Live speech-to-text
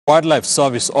Wildlife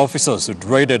Service officers who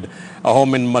raided a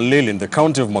home in Malili in the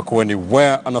county of Makueni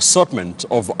where an assortment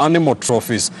of animal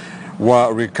trophies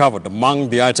were recovered.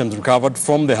 Among the items recovered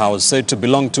from the house said to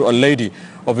belong to a lady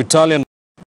of Italian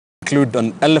include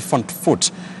an elephant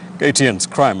foot. KTN's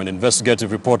crime and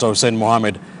investigative reporter Hussein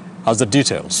Mohammed has the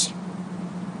details.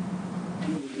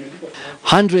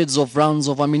 Hundreds of rounds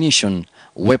of ammunition,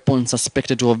 weapons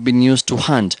suspected to have been used to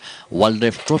hunt,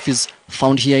 wildlife trophies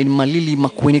found here in Malili,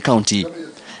 Makueni County.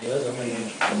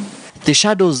 The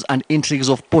shadows and intrigues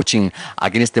of poaching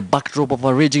against the backdrop of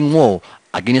a raging war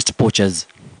against poachers.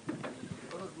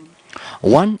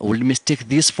 One will mistake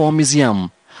this for a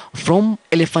museum, from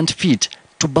elephant feet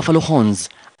to buffalo horns,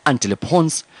 antelope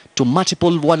horns to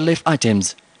multiple wildlife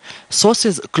items.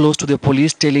 Sources close to the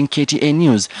police telling KTN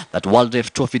News that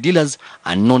wildlife trophy dealers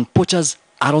and non-poachers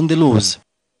are on the loose.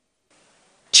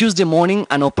 Tuesday morning,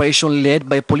 an operation led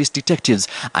by police detectives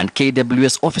and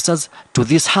KWS officers to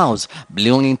this house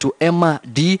belonging to Emma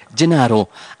Di Gennaro,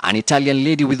 an Italian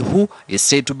lady with who is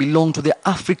said to belong to the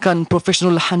African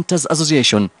Professional Hunters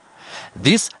Association.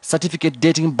 This certificate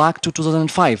dating back to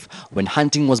 2005 when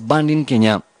hunting was banned in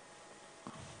Kenya.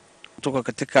 Tuko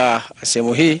katika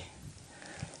sehemu hii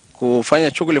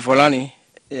kufanya shughuli fulani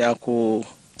ya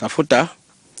kutafuta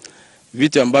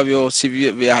vitu ambavyo si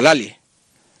vya halali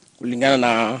kulingana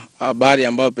na habari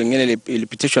ambayo pengine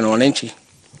ilipitishwa na wananchi.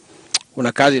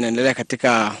 Kuna kazi inaendelea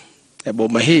katika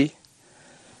bomba hii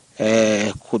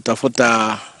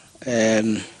kutafuta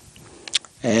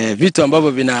vitu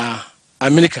ambavyo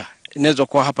vinaaminika inaweza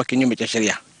kuwa hapa kinyume cha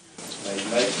sheria.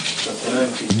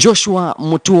 Joshua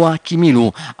Mutua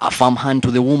Kimilu, a farmhand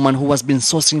to the woman who has been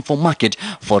sourcing for market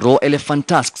for raw elephant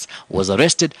tusks, was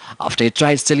arrested after he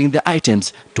tried selling the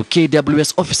items to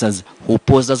KWS officers who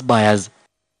posed as buyers.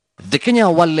 The Kenya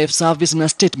Wildlife Service in a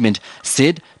statement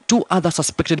said 2 other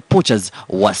suspected poachers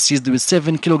were seized with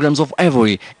 7 kilograms of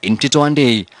ivory in Tito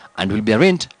Andei and will be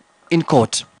arraigned in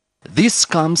court. This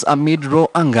comes amid raw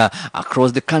anger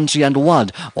across the country and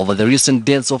world over the recent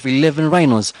deaths of 11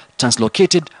 rhinos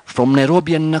translocated from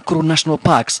Nairobi and Nakuru National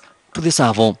Parks to the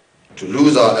Tsavo. To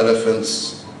lose our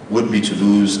elephants would be to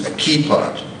lose a key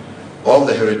part of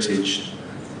the heritage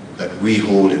that we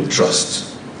hold in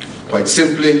trust. Quite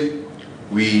simply,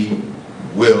 we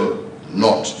will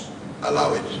not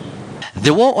allow it.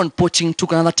 The war on poaching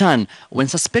took another turn when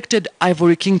suspected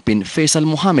ivory kingpin Faisal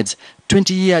Mohammed's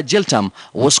 20-year jail term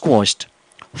was squashed.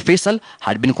 Faisal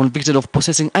had been convicted of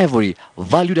possessing ivory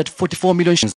valued at 44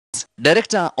 million shillings.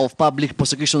 Director of Public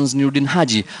Prosecutions Nuruddin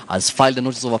Haji has filed a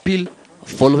notice of appeal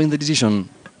following the decision.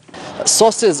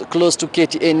 Sources close to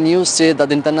KTN News say that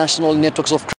the international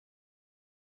networks of crime,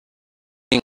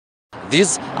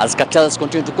 these as cartels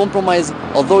continue to compromise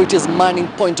authorities' manning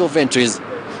point of entries.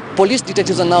 Police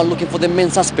detectives are now looking for the main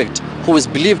suspect, who is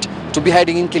believed to be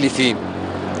hiding in Kilifi.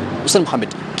 Hussein Mohammed,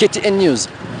 KTN News,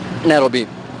 Nairobi.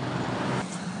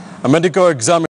 A medical examiner